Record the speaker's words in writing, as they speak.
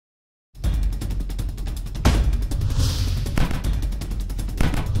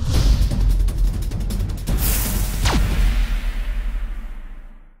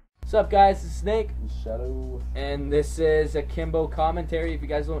What's up, guys? This is Snake. Shadow. And this is a Kimbo commentary. If you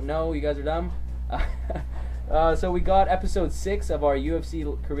guys don't know, you guys are dumb. So we got episode 6 of our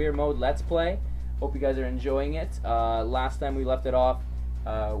UFC Career Mode Let's Play. Hope you guys are enjoying it. Last time we left it off,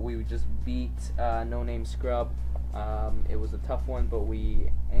 we just beat No Name Scrub. It was a tough one, but we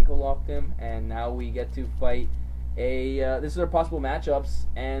ankle locked him, and now we get to fight a. This is our possible matchups,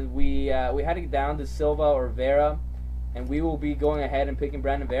 and we had it down to Silva or Vera, and we will be going ahead and picking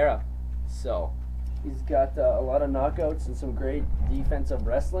Brandon Vera. So He's got a lot of knockouts and some great defensive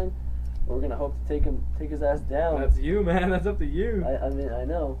wrestling. We're gonna hope to take his ass down. that's you, man. That's up to you. I mean, I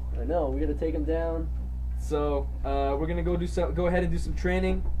know. We're gonna take him down. So we're gonna go ahead and do some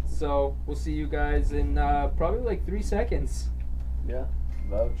training. So we'll see you guys in probably like 3 seconds. Yeah,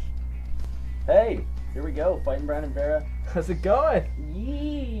 vouch. Hey, here we go, fighting Brandon Vera. How's it going?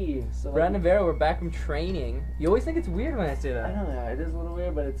 Yee! So Brandon Vera, we're back from training. You always think it's weird when I say that. I don't know, it is a little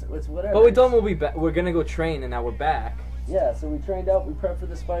weird, but it's whatever. But we told him we're gonna go train, and now we're back. Yeah, so we trained out, we prepped for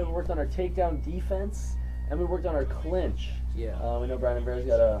this fight, we worked on our takedown defense, and we worked on our clinch. Yeah. We know Brandon Vera's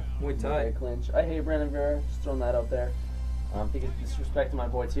got a Muay Thai clinch. I hate Brandon Vera, just throwing that out there. I think it's disrespect to my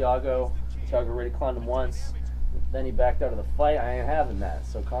boy Tiago. Tiago already clowned him once, then he backed out of the fight. I ain't having that.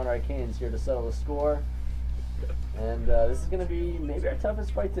 So Conrad Kane's here to settle the score. And this is going to be maybe our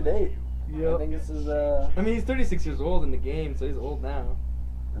toughest fight to date. Yep. I think this is I mean, he's 36 years old in the game, so he's old now.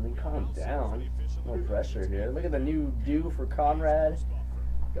 I mean, calm down. No pressure here. Look at the new do for Conrad.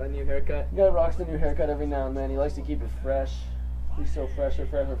 Got a new haircut. He rocks the new haircut every now and then. He likes to keep it fresh. He's so fresh.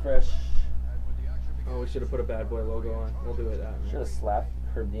 Oh, we should have put a Bad Boy logo on. We'll do it. Should have slapped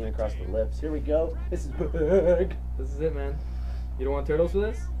Herb Dean across the lips. Here we go. This is big. This is it, man. You don't want turtles for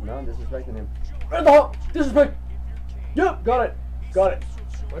this? No, I'm disrespecting him. Right the hole! Disrespect! Yep, got it.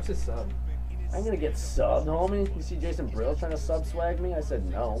 What's his sub? I'm gonna get subbed, homie. You see Jason Brill trying to sub swag me? I said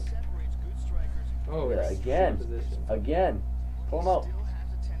no. Oh, Yeah, it's again. position. Again. Pull him out.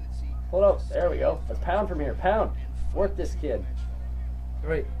 Pull it out. There we go. Let's pound from here. Pound. Work this kid. All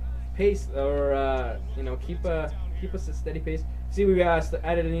right, pace or keep a steady pace. See, we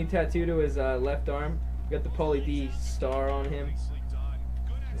added a new tattoo to his left arm. We got the Pauly D star on him.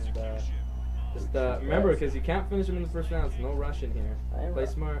 And just remember, because you can't finish him in the first round. So no rushing here. Play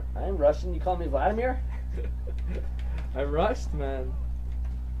smart. I am Russian. You call me Vladimir? I rushed, man.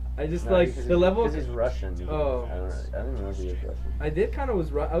 I just No, like because the level. Because he's Russian. Oh. I don't know if he is Russian. I did kind of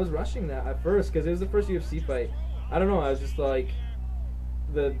I was rushing that at first because it was the first UFC fight. I don't know. I was just like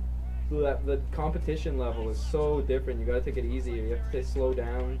the competition level is so different. You gotta take it easy. You have to slow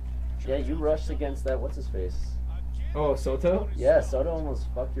down. Yeah, you rushed against that. What's his face? Oh, Soto? Yeah, Soto almost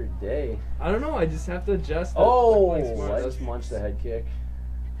fucked your day. I don't know. I just have to adjust. I just munched the head kick.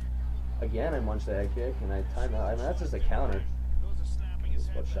 Again, I munched the head kick, and I timed out. I mean, that's just a counter.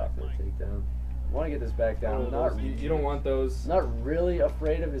 Just what shot for a takedown. I want to get this back down. You don't want those. Not really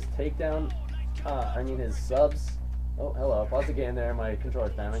afraid of his takedown. I mean his subs. Oh, hello. Pause the game there. My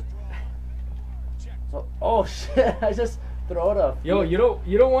controller's spamming. Oh shit! I just throw it up. Yo, you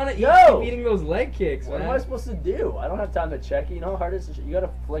don't want to keep eating those leg kicks, What man. am I supposed to do? I don't have time to check it. You know how hard it is? You got to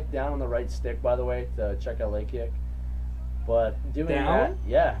flick down on the right stick, by the way, to check a leg kick. But doing Down?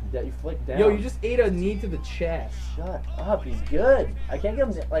 that you flick down. Yo, you just ate a knee to the chest. Shut up. He's good. I can't get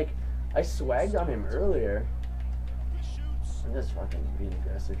him. I swagged on him earlier. I'm just fucking being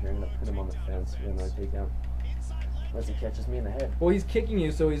aggressive here. I'm gonna put him on the fence for another takedown. Unless he catches me in the head. Well, he's kicking you,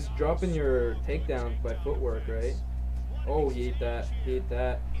 so he's dropping your takedown by footwork, right? Oh, he ate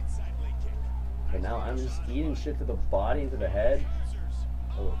that. But now I'm just eating shit to the body, into the head.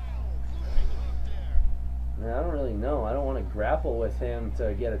 Oh. Man, I don't really know. I don't want to grapple with him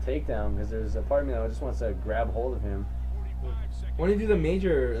to get a takedown because there's a part of me that just wants to grab hold of him. Why don't you do the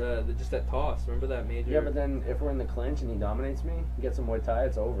major, just that toss? Remember that major? Yeah, but then if we're in the clinch and he dominates me, he gets some Muay Thai,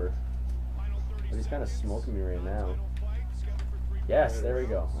 it's over. But he's kind of smoking me right now. Yes, there we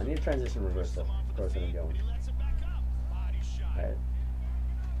go. I need a transition reversal. Of course I'm going. Alright.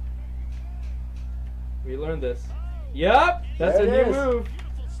 We learned this. Yup! That's a There it new is. move.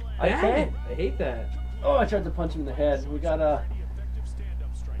 I can't. I hate that. Oh, I tried to punch him in the head. We got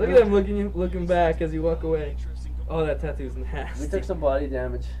Look at him looking back as you walk away. Oh, that tattoo's nasty. we took some body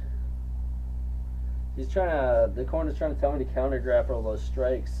damage. The corner's trying to tell me to counter grapple those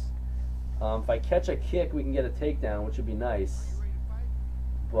strikes. If I catch a kick, we can get a takedown, which would be nice.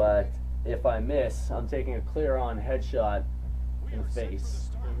 But if I miss, I'm taking a clear-on headshot in the face.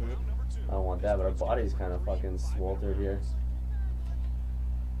 I don't want that, but our body's kind of fucking swoltered here.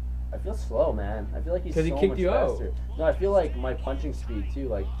 I feel slow, man. I feel like he's so he kicked much you faster. out. No, I feel like my punching speed too.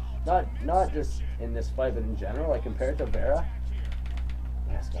 Like, not just in this fight, but in general. Like compared to Vera,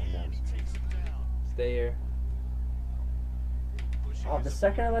 Yes, got him down. Stay here. Oh, the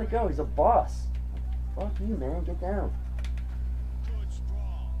second I let it go, he's a boss. Fuck you, man. Get down.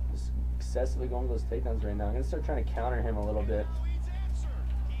 Just excessively going for those takedowns right now. I'm gonna start trying to counter him a little bit.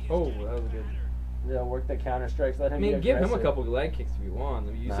 Oh, that was good. Yeah, work the counter strikes. Let him. I mean, be give him a aggressive. couple leg kicks if you want.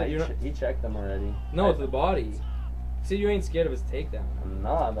 I mean, you Nah, said you're not. he checked them already. No, to the body. You said you ain't scared of his takedown. I'm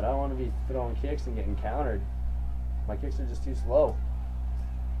not, but I don't want to be throwing kicks and getting countered. My kicks are just too slow.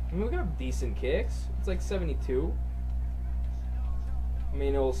 I mean, we got decent kicks. It's like 72. I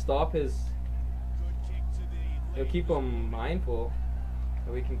mean, it'll stop his. It'll keep him mindful.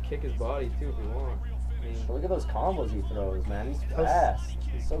 And we can kick his body too if we want. I mean, Look at those combos he throws, man. He's fast.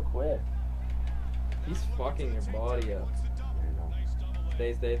 He's so quick. he's fucking your body up.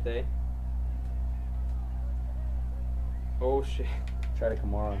 Stay. Oh shit. Try to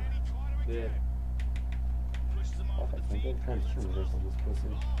Kimura. Yeah. Fuck, I think they're trying to reverse on this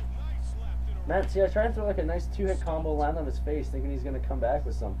pussy. Man, see, I tried to throw like a nice 2-hit combo, land on his face, thinking he's gonna come back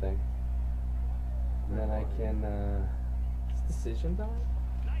with something. And then I can, It's decision time?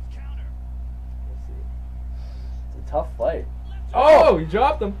 Let's see. it's a tough fight. Oh, you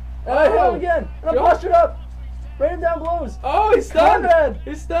dropped him. And I hit him again! And I'm postured up! Raining down blows! Oh, he's stunned! Conrad!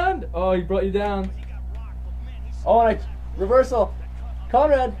 He's stunned! Oh, he brought you down. Oh, and reversal!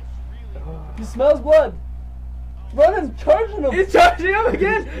 Conrad! He smells blood! Running, charging him! He's charging him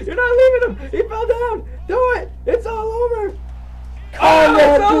again! You're not leaving him! He fell down! Do it! It's all over!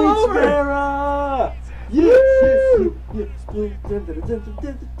 Conrad it's all beats over! Vera!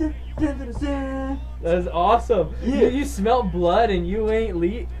 That is awesome. Yeah. You smelt blood and you ain't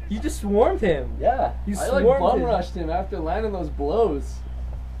you just swarmed him. Yeah, You I like swarmed bum him. rushed him after landing those blows.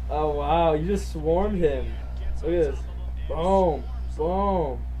 Oh wow, you just swarmed him. Look at this. Boom.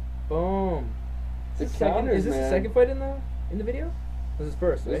 Boom. Boom. The Is counters, this the man. second fight in the video? This is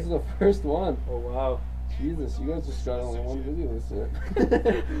first, right? This is the first one. Oh wow. Jesus, you guys just got only one video this year.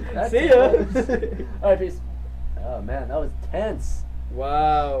 See ya. Alright, peace. Oh man, that was tense.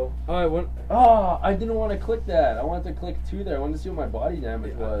 Wow. Alright, Oh, I didn't want to click that. I wanted to click 2 there. I wanted to see what my body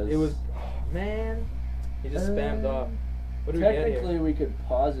damage was. It was, oh, man. He just spammed off. What do we get here? Technically, we could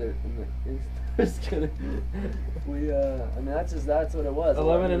pause it. Just kidding. I mean, that's what it was.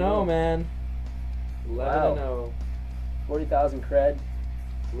 11-0, man. 11-0. Wow. 40,000 cred.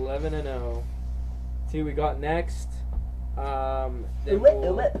 11-0. See what we got next. Then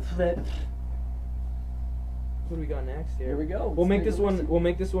what do we got next here? Here we go. We'll make this one. We'll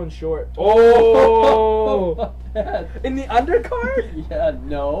make this one short. Oh! In the undercard? Yeah.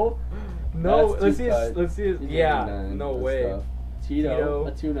 No. No. That's Let's too see. tight. Let's see. He's Yeah. 89, No that's way. tough. Tito,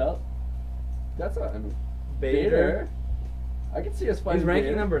 a tune-up. That's not. I mean, Bader. I can see us fighting. He's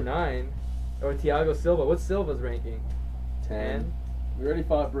ranking Bader. number 9. Or Thiago Silva. What's Silva's ranking? 10. We already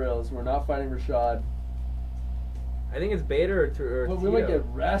fought Brills. We're not fighting Rashad. I think it's Bader or But Tito. we might get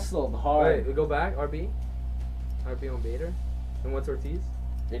wrestled hard. Wait, we go back. RB on Bader. And what's Ortiz?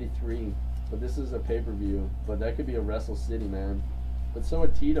 83. But this is a pay-per-view. But that could be a Wrestle City, man. But so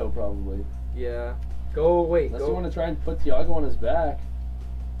would Tito, probably. Yeah. Go. Wait. Unless go. you want to try and put Thiago on his back.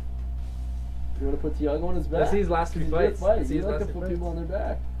 You want to put Thiago on his back? Let's see his last 3 He's a fights. good fight. Let's see You his like last to 3 put people fights. on their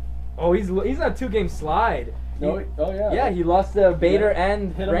back. Oh, he's on a 2-game slide. No, oh yeah. Yeah, he lost to Bader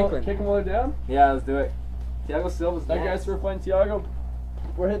and Hit him, Franklin. kick him while they're down. Yeah, let's do it. Thiago Silva's That next. guy's for fighting Thiago.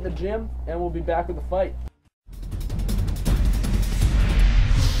 We're hitting the gym, and we'll be back with the fight.